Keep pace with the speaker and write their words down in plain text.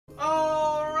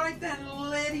then,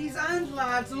 ladies and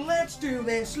lads, let's do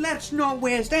this. Let's not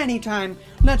waste any time.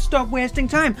 Let's stop wasting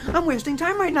time. I'm wasting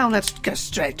time right now. Let's get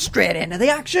straight into the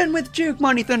action with Duke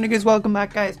Monty Thundergoose. Welcome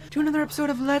back, guys, to another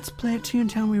episode of Let's Play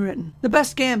Toontown Rewritten. The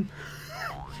best game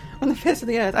on the face of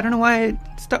the earth. I don't know why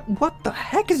I stopped. What the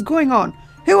heck is going on?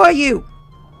 Who are you?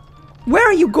 Where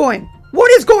are you going?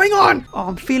 What is going on? Oh,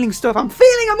 I'm feeling stuff. I'm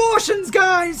feeling emotions,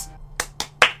 guys.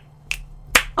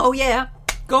 Oh, yeah.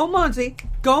 Go, Monty.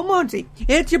 Go, Monty.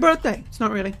 It's your birthday. It's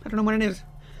not really. I don't know when it is.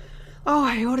 Oh,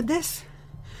 I ordered this.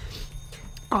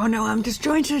 Oh, no, I'm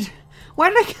disjointed. Why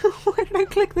did I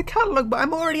click the catalogue? But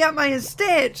I'm already at my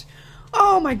estate.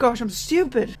 Oh, my gosh, I'm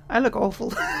stupid. I look awful.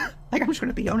 Like, I'm just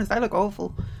going to be honest. I look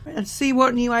awful. Right, let's see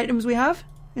what new items we have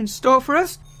in store for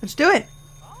us. Let's do it.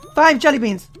 5 jelly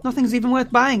beans. Nothing's even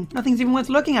worth buying. Nothing's even worth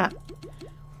looking at.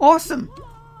 Awesome.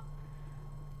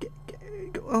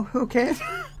 Oh, okay.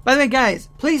 By the way, guys,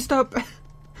 please stop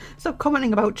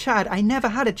commenting about Chad. I never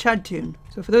had a Chad Toon.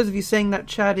 So for those of you saying that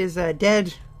Chad is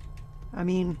dead, I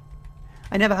mean,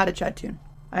 I never had a Chad Toon.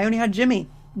 I only had Jimmy.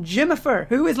 Jimifer,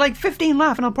 who is like 15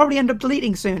 laugh, and I'll probably end up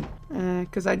deleting soon.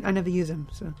 Because I never use him,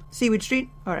 so. Seaweed Street?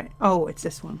 Alright. Oh, it's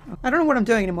this one. I don't know what I'm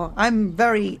doing anymore. I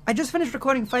just finished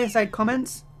recording Fireside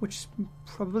Comments, which is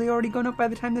probably already gone up by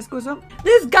the time this goes up.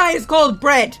 This guy is called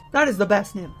Bread. That is the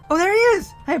best name. Oh, there he is.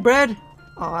 Hey, Bread.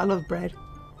 Oh, I love Bread.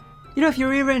 You know, if you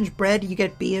rearrange bread, you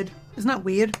get beard. Isn't that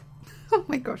weird? Oh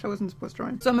my gosh, I wasn't supposed to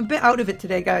rhyme. So I'm a bit out of it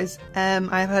today, guys.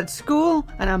 I've had school,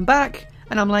 and I'm back,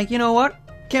 and I'm like, you know what?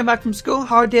 Came back from school,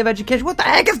 hard day of education. What the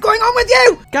heck is going on with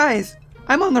you? Guys,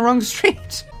 I'm on the wrong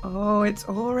street. Oh, it's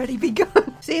already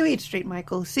begun. Seaweed Street,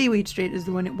 Michael. Seaweed Street is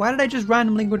the one. Why did I just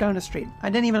randomly go down a street? I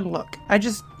didn't even look. I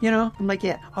just, you know, I'm like,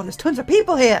 yeah. Oh, there's tons of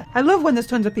people here. I love when there's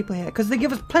tons of people here, because they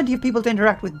give us plenty of people to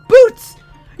interact with. Boots!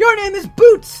 Your name is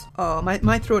Boots! Oh,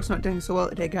 my throat's not doing so well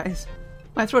today, guys.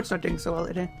 My throat's not doing so well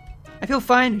today. I feel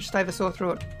fine, just I have a sore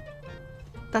throat.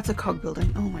 That's a cog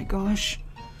building. Oh my gosh.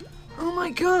 Oh my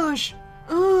gosh.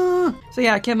 So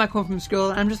yeah, I came back home from school,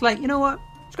 and I'm just like, you know what?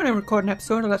 I'm just going to record an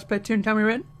episode of Let's Play Toontown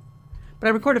Rewritten. But I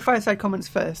recorded Fireside Comments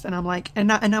first, and I'm like, and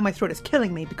now my throat is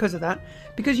killing me because of that.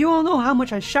 Because you all know how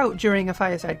much I shout during a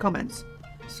Fireside Comments.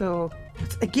 So,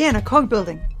 it's again a cog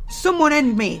building. Someone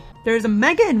end me. There is a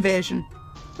mega invasion.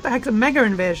 What the heck's a mega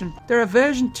invasion? There are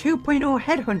version 2.0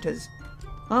 headhunters.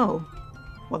 Oh.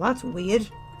 Well, that's weird.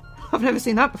 I've never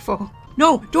seen that before.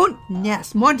 No, don't.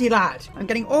 Yes, Monty lad. I'm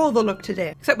getting all the luck today.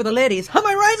 Except with the ladies. Am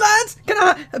I right, lads? Can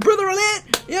I? Brother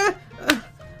elite? Yeah?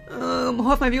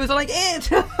 Half my viewers are like,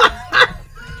 8.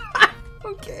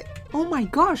 Okay. Oh my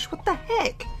gosh, what the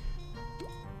heck?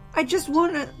 I just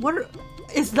want to... What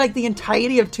is like the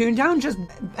entirety of Toontown just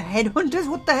headhunters?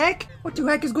 What the heck? What the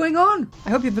heck is going on? I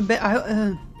hope you've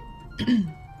been...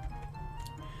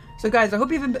 So guys, I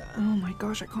hope you've been... Oh my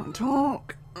gosh, I can't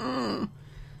talk.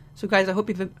 So guys, I hope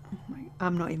you've been... Oh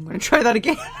I'm not even going to try that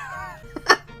again.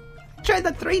 I tried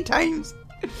that 3 times.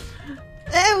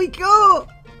 There we go.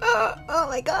 Oh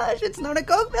my gosh, it's not a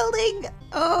cog building.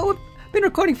 Oh, we've been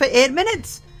recording for 8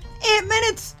 minutes. 8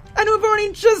 minutes. And we've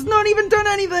already just not even done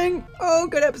anything. Oh,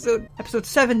 good episode. Episode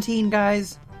 17,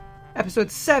 guys. Episode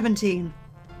 17.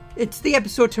 It's the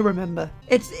episode to remember.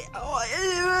 It's,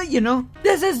 you know,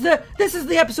 this is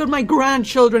the episode my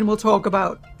grandchildren will talk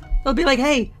about. They'll be like,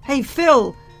 hey,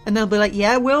 Phil. And they'll be like,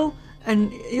 yeah, Will.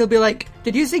 And he'll be like,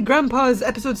 did you see Grandpa's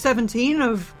episode 17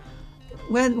 of...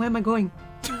 Where am I going?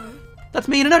 That's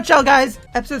me in a nutshell, guys.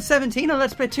 Episode 17 of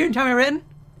Let's Play Toontown Rewritten.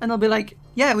 And they'll be like,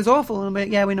 yeah, it was awful. And I'll be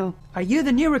like, yeah, we know. Are you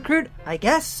the new recruit? I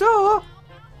guess so.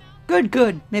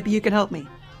 Good. Maybe you can help me.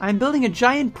 I'm building a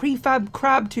giant prefab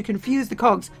crab to confuse the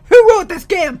cogs. Who wrote this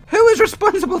game? Who is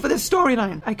responsible for this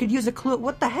storyline? I could use a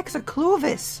what the heck's a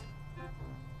Clovis?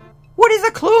 What is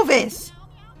a Clovis?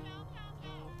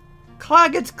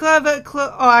 Claggets, clever,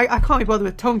 oh, I can't be bothered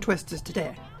with tongue twisters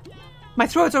today. My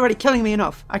throat's already killing me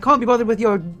enough. I can't be bothered with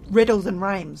your riddles and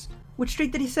rhymes. Which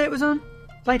street did he say it was on?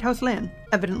 Lighthouse Lane,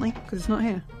 evidently, because it's not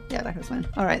here. Yeah, Lighthouse Lane.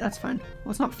 Alright, that's fine. Well,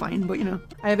 it's not fine, but you know.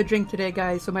 I have a drink today,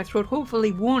 guys, so my throat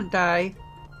hopefully won't die.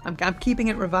 I'm keeping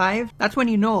it revived. That's when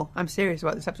you know I'm serious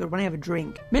about this episode, when I have a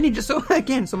drink. Mainly just so,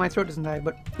 again, so my throat doesn't die,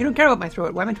 but you don't care about my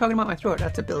throat. Why am I talking about my throat?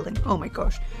 That's a building. Oh my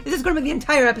gosh. Is this going to be the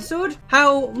entire episode?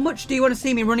 How much do you want to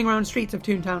see me running around streets of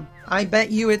Toontown? I bet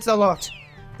you it's a lot.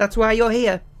 That's why you're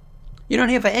here. You're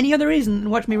not here for any other reason than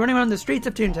watch me running around the streets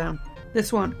of Toontown.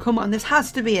 This one. Come on, this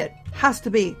has to be it. Has to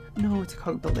be. No, it's a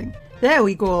cog building. There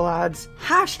we go, lads.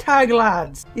 Hashtag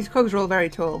lads. These cogs are all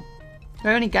very tall. Do I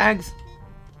have any gags?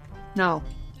 No.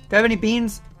 Do I have any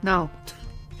beans? No.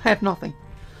 I have nothing.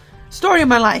 Story of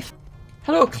my life.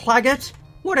 Hello, Claggett.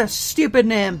 What a stupid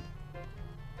name.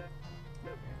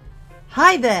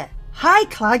 Hi there. Hi,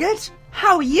 Claggett.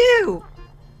 How are you?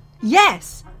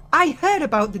 Yes, I heard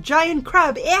about the giant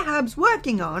crab Ahab's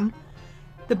working on.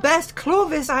 The best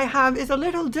Clovis I have is a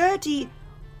little dirty.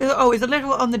 Oh, is a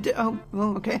little on the...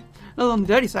 okay. A little on the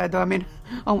dirty side, though. I mean,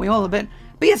 aren't we all a bit?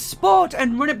 Be a sport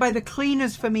and run it by the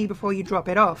cleaners for me before you drop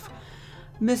it off.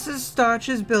 Mrs.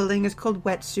 Starch's building is called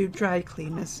Wetsuit Dry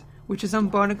Cleaners, which is on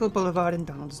Barnacle Boulevard in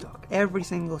Donaldsdock. Every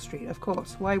single street, of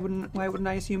course. Why wouldn't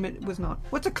I assume it was not?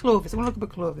 What's a Clovis? I want to look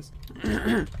up a Clovis.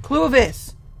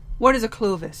 Clovis! What is a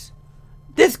Clovis?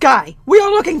 This guy! We are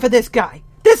looking for this guy!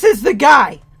 This is the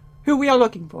guy who we are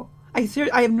looking for. I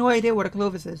have no idea what a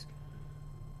Clovis is.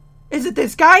 Is it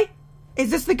this guy? Is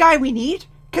this the guy we need?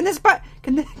 Can this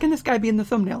guy be in the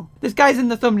thumbnail? This guy's in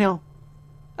the thumbnail,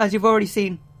 as you've already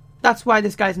seen. That's why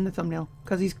this guy's in the thumbnail,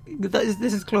 because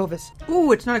this is Clovis.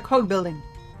 Ooh, it's not a cog building.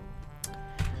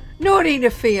 No need to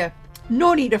fear.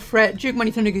 No need to fret. Duke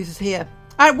Money Thundergoose is here.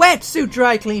 At Wetsuit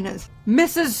Dry Cleaners.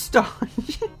 Mrs.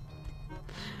 Starch.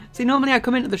 See, normally I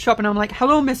come into the shop and I'm like,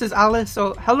 hello, Mrs. Alice,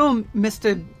 or hello,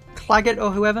 Mr. Claggett,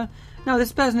 or whoever. No,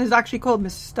 this person is actually called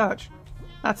Mrs. Starch.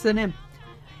 That's their name.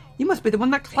 You must be the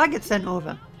one that Claggett sent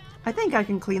over. I think I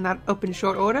can clean that up in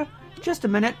short order. Just a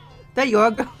minute. There you are.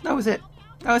 That was it.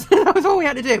 That was all we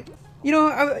had to do. You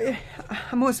know,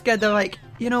 I'm most scared they're like,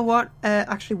 you know what,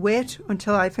 actually wait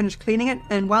until I finish cleaning it,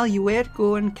 and while you wait,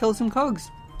 go and kill some cogs.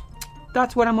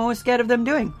 That's what I'm always scared of them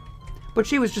doing. But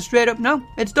she was just straight up, no,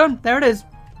 it's done, there it is.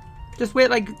 Just wait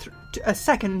like a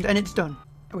second and it's done.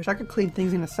 I wish I could clean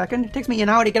things in a second. It takes me an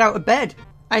hour to get out of bed.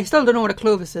 I still don't know what a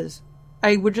Clovis is.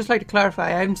 I would just like to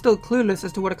clarify, I'm still clueless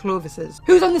as to what a Clovis is.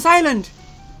 Who's on this island?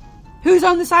 Who's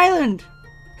on this island?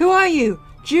 Who are you?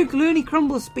 Duke Looney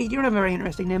Crumble Speed, you're a very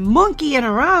interesting name. Monkeying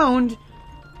around?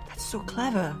 That's so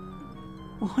clever.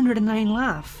 109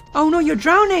 laugh. Oh no, you're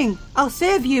drowning! I'll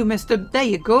save you, Mr. There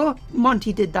you go.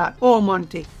 Monty did that. All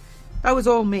Monty. That was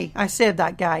all me. I saved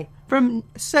that guy. From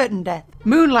certain death.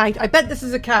 Moonlight, I bet this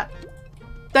is a cat.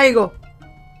 There you go.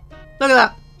 Look at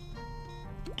that.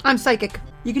 I'm psychic.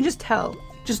 You can just tell.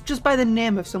 Just by the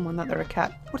name of someone that they're a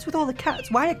cat. What's with all the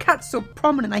cats? Why are cats so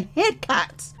prominent? I hate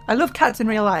cats. I love cats in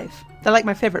real life. They're like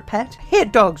my favourite pet. I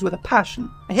hate dogs with a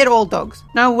passion. I hate all dogs.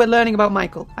 Now we're learning about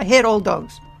Michael. I hate all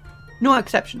dogs. No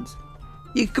exceptions.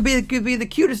 You could be the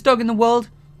cutest dog in the world.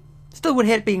 Still would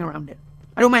hate being around it.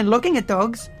 I don't mind looking at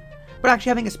dogs. But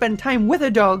actually having to spend time with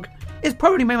a dog is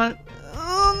probably my man.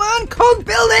 Oh man, cog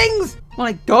buildings! More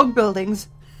like dog buildings.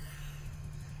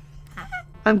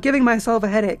 I'm giving myself a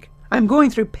headache. I'm going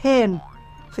through pain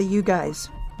for you guys.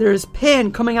 There is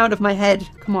pain coming out of my head.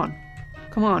 Come on.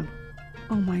 Come on.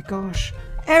 Oh my gosh.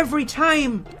 Every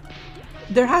time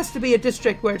there has to be a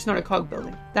district where it's not a cog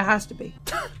building. There has to be.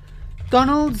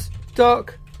 Donald's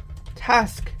Dock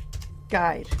Task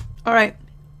Guide. Alright.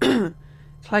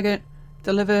 Claggett.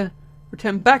 Deliver.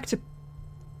 Return back to...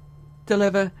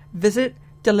 Deliver. Visit.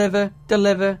 Deliver.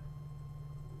 Deliver.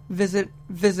 Visit.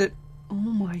 Visit. Oh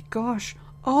my gosh.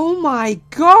 Oh my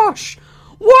gosh!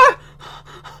 What?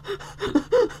 How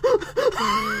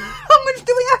much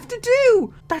do we have to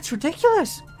do? That's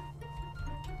ridiculous.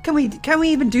 Can we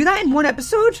even do that in one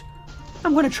episode?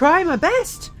 I'm gonna try my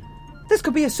best. This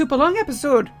could be a super long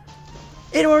episode.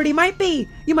 It already might be.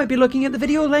 You might be looking at the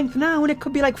video length now and it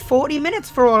could be like 40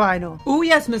 minutes for all I know. Oh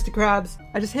yes, Mr. Krabs.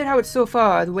 I just hate how it's so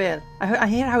far away. I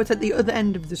hate how it's at the other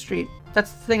end of the street.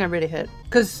 That's the thing I really hate.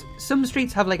 Because some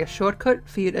streets have like a shortcut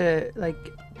for you to like...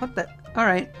 What the...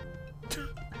 Alright.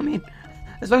 I mean,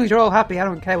 as long as you're all happy, I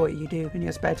don't care what you do in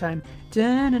your spare time.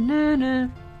 Da-na-na-na.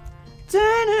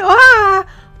 Da-na... Ah!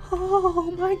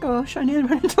 Oh my gosh, I nearly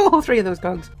ran into all three of those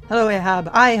cogs. Hello Ahab,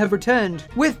 I have returned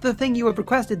with the thing you have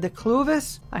requested, the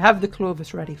Clovis. I have the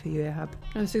Clovis ready for you, Ahab.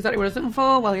 That's exactly what I was looking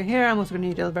for. While you're here, I'm also going to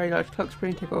need a very large clock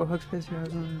spring, take over hug space,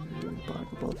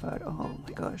 Boulevard. Oh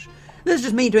my gosh. This is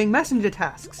just me doing messenger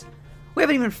tasks. We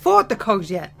haven't even fought the cogs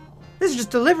yet. This is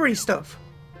just delivery stuff.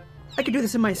 I could do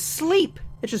this in my sleep.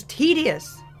 It's just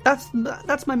tedious. That's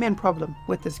my main problem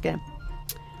with this game.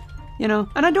 You know,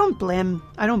 and I don't blame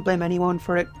anyone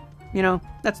for it. You know,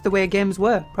 that's the way games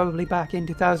were, probably back in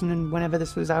 2000 and whenever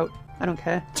this was out. I don't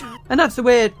care. And that's the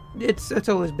way it's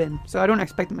always been. So I don't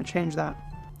expect them to change that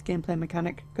gameplay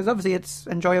mechanic. Because obviously it's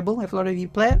enjoyable if a lot of you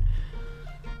play it.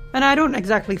 And I don't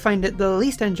exactly find it the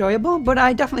least enjoyable, but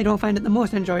I definitely don't find it the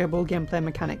most enjoyable gameplay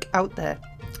mechanic out there.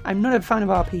 I'm not a fan of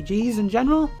RPGs in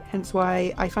general, hence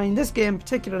why I find this game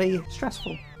particularly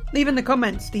stressful. Leave in the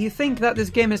comments, do you think that this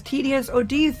game is tedious, or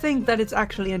do you think that it's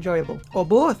actually enjoyable? Or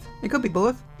both? It could be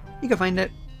both. You could find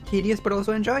it tedious but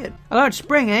also enjoy it. A large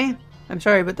spring, eh? I'm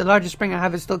sorry, but the largest spring I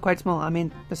have is still quite small. I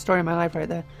mean, the story of my life right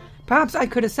there. Perhaps I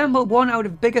could assemble one out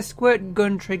of bigger squirt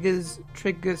gun triggers,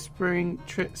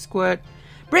 squirt.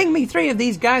 Bring me 3 of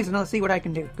these guys and I'll see what I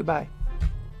can do. Goodbye.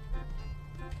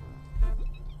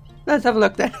 Let's have a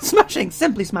look then. Smashing,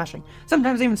 simply smashing.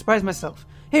 Sometimes I even surprise myself.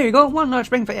 Here you go, 1 large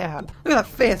spring for Ahab. Look at that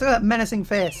face, look at that menacing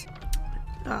face.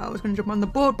 I was going to jump on the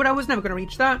boat, but I was never going to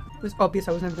reach that. It was obvious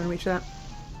I was never going to reach that.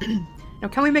 Now,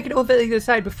 can we make it over to the other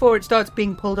side before it starts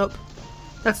being pulled up?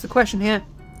 That's the question here.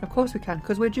 Of course we can,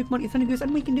 because we're Duke Monty Thundergoose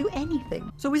and we can do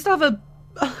anything. So we still have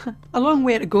a long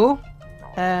way to go.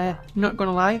 Not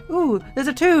gonna lie. Ooh, there's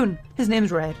a Toon. His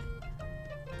name's Red.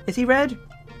 Is he red?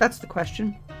 That's the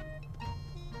question.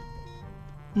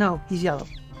 No, he's yellow.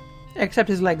 Except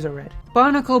his legs are red.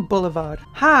 Barnacle Boulevard.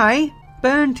 Hi,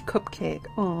 burnt cupcake.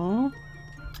 Oh,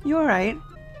 you alright?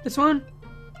 This one?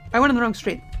 I went on the wrong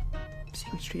street.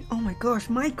 Secret Street. Oh my gosh,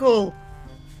 Michael.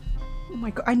 Oh my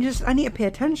god, I need to pay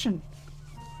attention.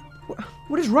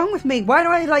 What is wrong with me? Why do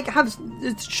I like have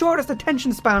the shortest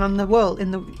attention span on the world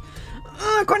in the...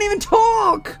 I can't even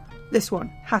talk! This one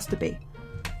has to be.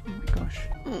 Oh my gosh.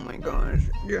 Oh my gosh,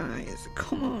 guys.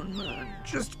 Come on, man.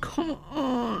 Just come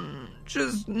on.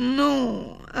 Just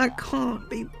no. I can't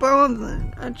be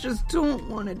bothered. I just don't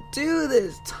want to do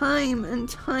this time and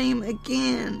time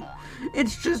again.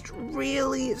 It's just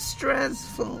really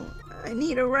stressful. I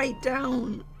need to write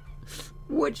down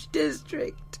which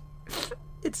district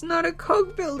it's not a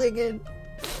cog building in,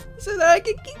 so that I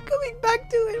can keep coming back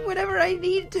to it whenever I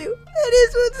need to. That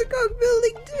is what's a cog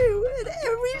building too, and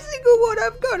every single one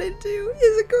I've got into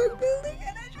is a cog building,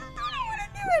 and I just don't know what to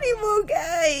do anymore,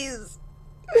 guys.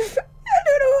 I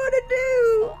don't know what to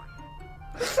do.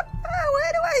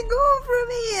 Where do I go from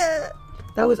here?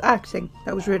 That was acting.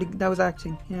 That was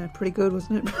acting. Yeah, pretty good,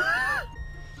 wasn't it?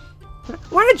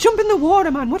 Why did I jump in the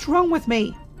water, man? What's wrong with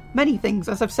me? Many things,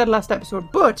 as I've said last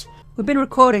episode, but we've been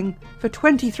recording for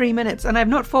 23 minutes and I've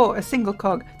not fought a single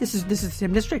cog. This is the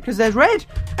same district, because there's Red.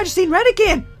 I just seen Red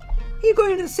again. Are you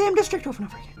going into the same district over and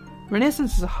over again?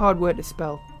 Renaissance is a hard word to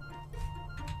spell.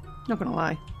 Not gonna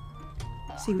lie.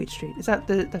 Seaweed Street. That's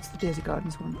the Daisy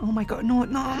Gardens one. Oh my god, no,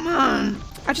 man.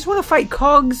 I just want to fight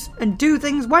cogs and do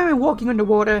things. Why am I walking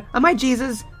underwater? Am I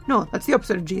Jesus? No, that's the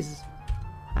opposite of Jesus.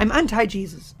 I'm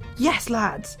anti-Jesus. Yes,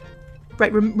 lads.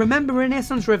 Right, remember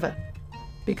Renaissance River,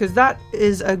 because that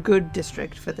is a good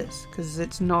district for this, because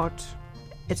it's not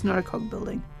a cog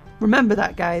building. Remember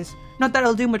that, guys. Not that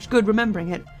I'll do much good remembering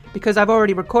it, because I've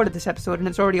already recorded this episode and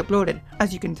it's already uploaded,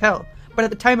 as you can tell. But at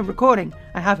the time of recording,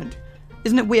 I haven't.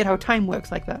 Isn't it weird how time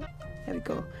works like that? There we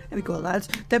go. There we go, lads.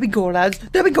 There we go, lads.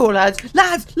 There we go, lads.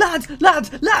 Lads.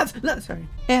 Sorry.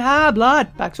 Ahab,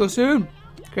 lad. Back so soon.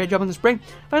 Great job on the spring.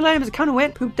 Final item is a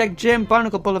counterweight, poop deck gym,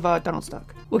 Barnacle Boulevard, Donald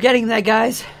Stark. We're getting there,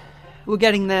 guys. We're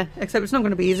getting there. Except it's not going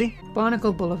to be easy.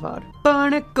 Barnacle Boulevard.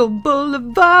 Barnacle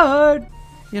Boulevard.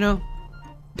 You know.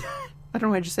 I don't know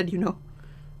why I just said you know.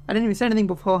 I didn't even say anything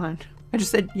beforehand. I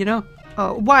just said, you know.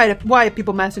 Oh, why are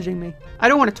people messaging me? I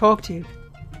don't want to talk to you.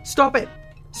 Stop it.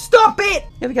 Stop it!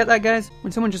 You ever get that, guys?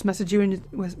 When someone just messaged you and it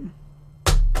was...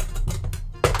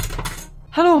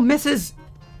 Hello, Mrs.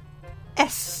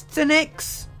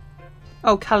 Estenix.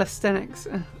 Oh, calisthenics.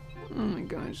 Oh my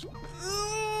gosh.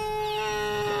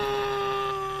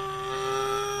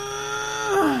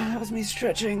 That was me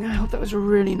stretching. I hope that was a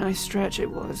really nice stretch. It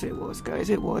was, guys.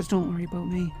 It was. Don't worry about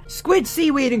me. Squid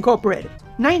Seaweed Incorporated.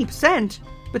 90%?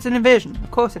 But it's an invasion. Of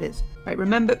course it is. Right,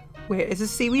 remember... Wait, is this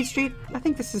Seaweed Street? I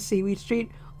think this is Seaweed Street.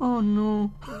 Oh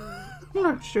no. I'm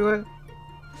not sure.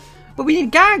 But we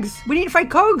need gags. We need to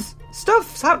fight cogs.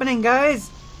 Stuff's happening,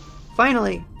 guys.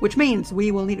 Finally, which means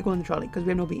we will need to go on the trolley because we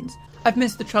have no beans. I've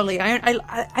missed the trolley.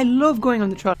 I love going on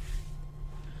the trolley.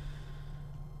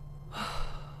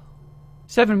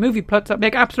 7 movie plots that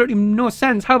make absolutely no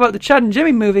sense. How about the Chad and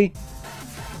Jimmy movie?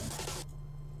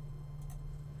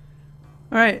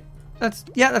 Alright,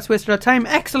 that's wasted our time.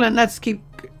 Excellent, let's keep...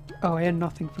 Oh, I had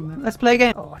nothing from that. Let's play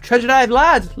again. Oh, Treasure Dive,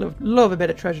 lads! Love a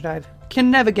bit of Treasure Dive. Can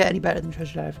never get any better than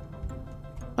Treasure Dive.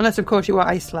 Unless, of course, you are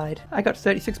Ice Slide. I got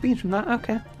 36 beans from that.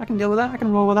 Okay, I can deal with that. I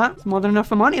can roll with that. It's more than enough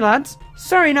for money, lads.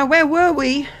 Sorry, now where were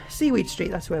we? Seaweed Street,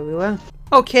 that's where we were.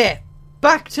 Okay,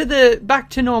 back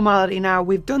to normality now.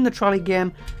 We've done the trolley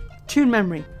game. Toon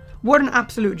memory. What an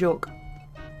absolute joke.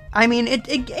 I mean, it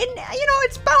you know,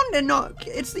 it's bound to not...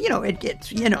 It's, you know, it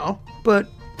gets, you know, but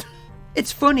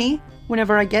it's funny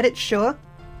whenever I get it, sure.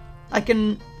 I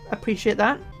can appreciate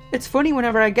that. It's funny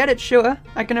whenever I get it, sure.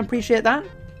 I can appreciate that.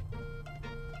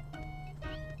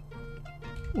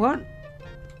 What?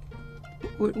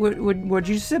 What'd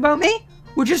you say about me?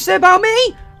 What'd you say about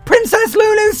me? Princess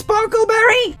Lulu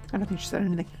Sparkleberry? I don't think she said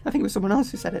anything. I think it was someone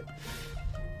else who said it.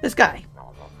 This guy.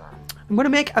 I'm going to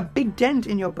make a big dent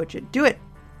in your budget. Do it.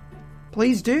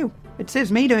 Please do. It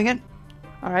saves me doing it.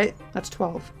 Alright, that's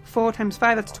 12. 4 times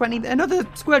 5, that's 20. Another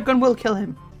squirt gun will kill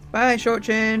him. Bye, short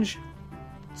change.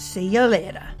 See you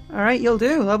later. Alright, you'll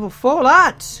do. Level 4,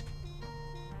 lads.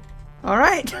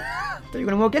 Alright. Thought you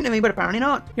were going to walk into me, but apparently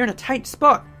not. You're in a tight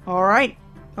spot. Alright.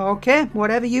 Okay,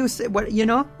 whatever you say. You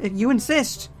know, if you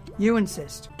insist. You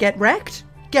insist. Get wrecked?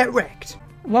 Get wrecked.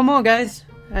 One more, guys.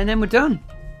 And then we're done.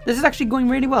 This is actually going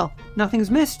really well. Nothing's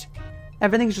missed.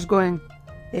 Everything's just going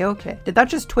A-okay. Did that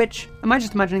just twitch? Am I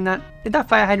just imagining that? Did that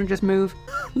fire hydrant just move?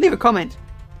 Leave a comment.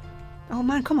 Oh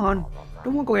man, come on.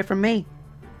 Don't walk away from me.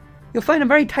 You'll find I'm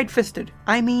very tight-fisted.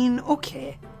 I mean,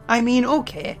 okay.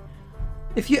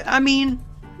 If you,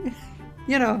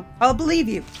 you know, I'll believe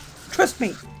you. Trust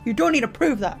me. You don't need to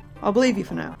prove that. I'll believe you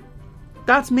for now.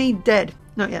 That's me dead.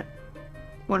 Not yet.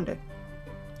 One day.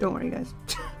 Don't worry, guys.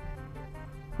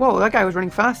 Whoa, that guy was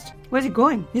running fast. Where's he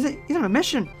going? He's on a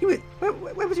mission. Where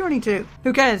was he running to?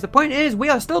 Who cares? The point is, we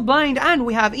are still blind, and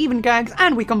we have even gags,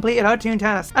 and we completed our Toon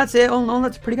task. That's it. All in all,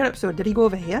 that's a pretty good episode. Did he go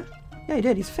over here? Yeah, he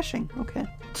did. He's fishing. Okay.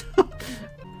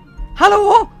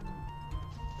 Hello?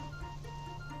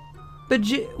 But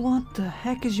what the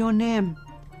heck is your name?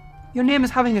 Your name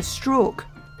is having a stroke.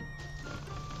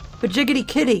 Bajiggity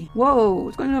Kitty. Whoa,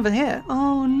 what's going on over here?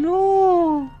 Oh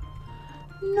no.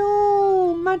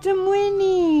 No, Madam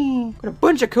Winnie. Got a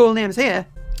bunch of cool names here,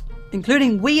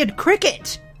 including Weird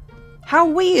Cricket. How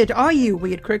weird are you,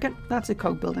 Weird Cricket? That's a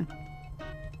cog building.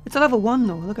 It's a level 1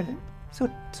 though, look at it. So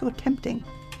tempting.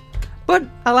 But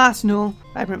alas no,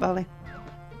 Vibrant Valley.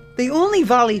 The only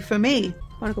valley for me.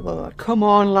 Come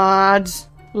on, lads.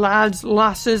 Lads,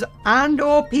 lasses, and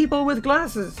or people with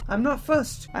glasses. I'm not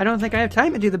fussed. I don't think I have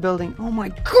time to do the building. Oh my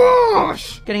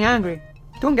gosh! Getting angry.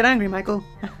 Don't get angry, Michael.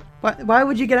 Why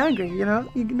would you get angry, you know?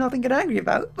 You nothing to get angry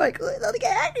about. Like, nothing to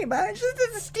get angry about. It's just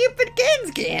a stupid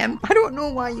kids game. I don't know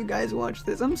why you guys watch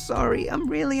this. I'm sorry.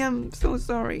 I'm so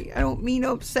sorry. I don't mean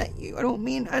to upset you.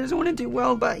 I just want to do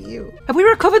well by you. Have we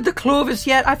recovered the Clovis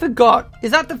yet? I forgot.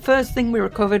 Is that the first thing we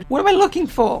recovered? What am I looking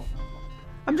for?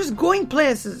 I'm just going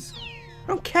places. I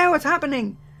don't care what's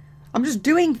happening. I'm just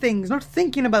doing things, not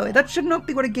thinking about it. That should not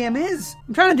be what a game is.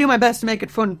 I'm trying to do my best to make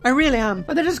it fun. I really am.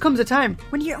 But there just comes a time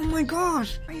when you, oh my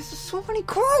gosh, there's so many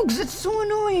cogs. It's so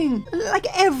annoying. Like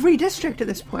every district at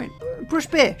this point. Brush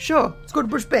Bay, sure. Let's go to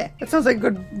Brush Bay. That sounds like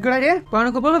a good idea.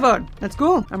 Barnacle Boulevard. Let's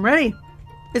go. I'm ready.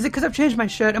 Is it because I've changed my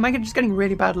shirt? Am I just getting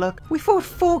really bad luck? We fought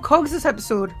 4 cogs this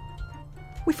episode.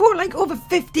 We fought like over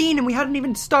 15 and we hadn't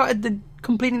even started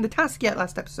completing the task yet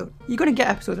last episode. You're going to get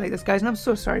episodes like this, guys, and I'm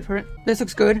so sorry for it. This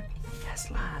looks good.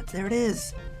 Yes, lads, there it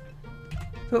is.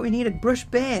 That's what we needed. Brush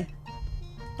Bay.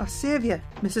 Our saviour.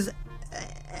 Mrs.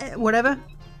 Whatever.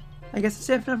 I guess it's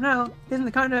safe enough now. Isn't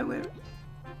the countdown?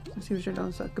 Let's see what's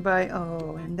done. So goodbye.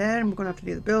 Oh, and then we're going to have to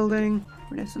do the building.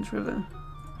 Renaissance River.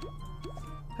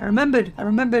 I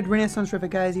remembered Renaissance River,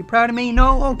 guys. You proud of me?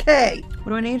 No? Okay.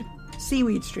 What do I need?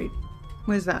 Seaweed Street.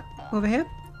 Where's that? Over here?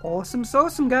 Awesome,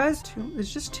 guys.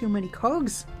 There's just too many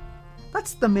cogs.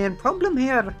 That's the main problem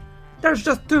here. There's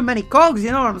just too many cogs, you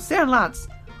know what I'm saying, lads?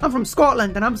 I'm from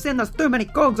Scotland and I'm saying there's too many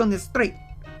cogs on this street.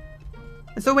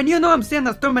 And so when you know I'm saying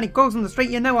there's too many cogs on the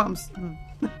street, you know what I'm saying.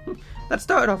 That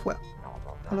started off well.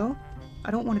 Hello?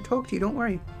 I don't want to talk to you, don't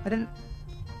worry. I didn't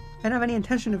have any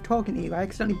intention of talking to you. I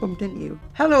accidentally bumped into you.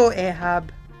 Hello,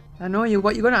 Ahab. I know you.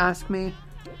 What you gonna ask me?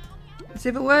 Let's see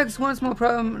if it works. One small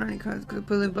problem. Only because I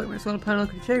pull in, block my solar panel.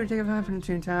 Could you take a half in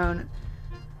Toontown?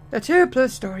 A 2+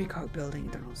 story cog building.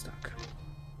 They're all stuck.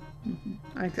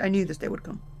 I knew this day would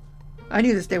come.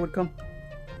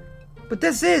 But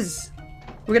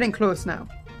we're getting close now.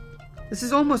 This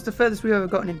is almost the furthest we've ever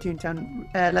gotten in Toontown.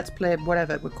 Let's play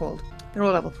whatever we're called. They're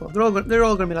all level 4. They're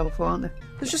all going to be level 4, aren't they?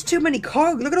 There's just too many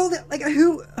cogs. Look at all the, like,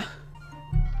 who?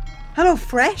 Hello,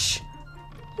 Fresh?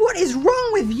 What is wrong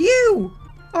with you?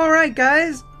 Alright,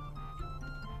 guys.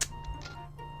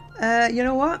 You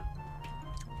know what?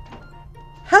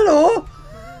 Hello?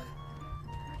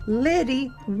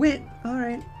 Lady Win.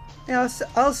 Alright.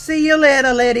 I'll see you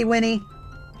later, Lady Winnie.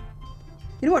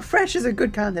 You know what? Fresh is a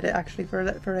good candidate, actually, for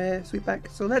a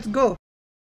sweetback. So let's go.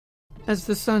 As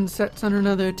the sun sets on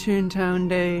another Toontown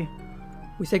day,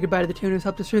 we say goodbye to the Toon who's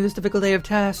helped us through this difficult day of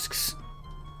tasks.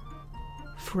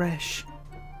 Fresh.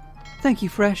 Thank you,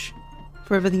 Fresh,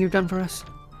 for everything you've done for us.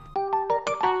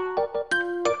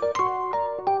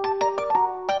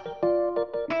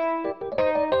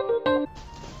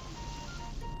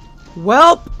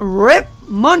 Welp, rip,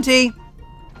 Monty.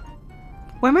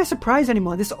 Why am I surprised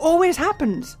anymore? This always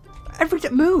happens. Every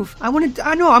move. I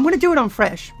know, I'm going to do it on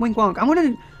Fresh. Wink wonk. I want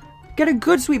to get a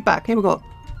good sweetback. Here we go.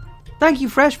 Thank you,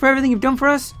 Fresh, for everything you've done for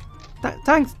us.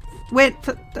 Thanks. Wait.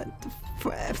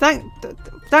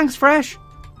 Thanks, Fresh.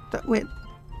 Wait.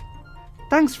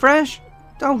 Thanks, Fresh.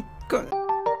 Oh, God.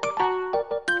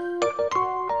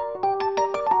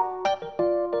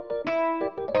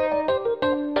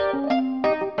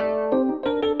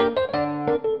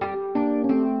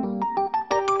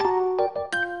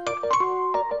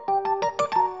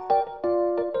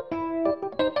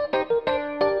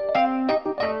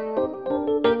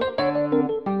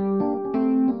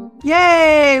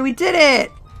 Yay! We did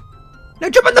it! Now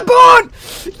jump on the board!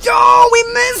 Oh,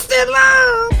 we missed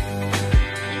it!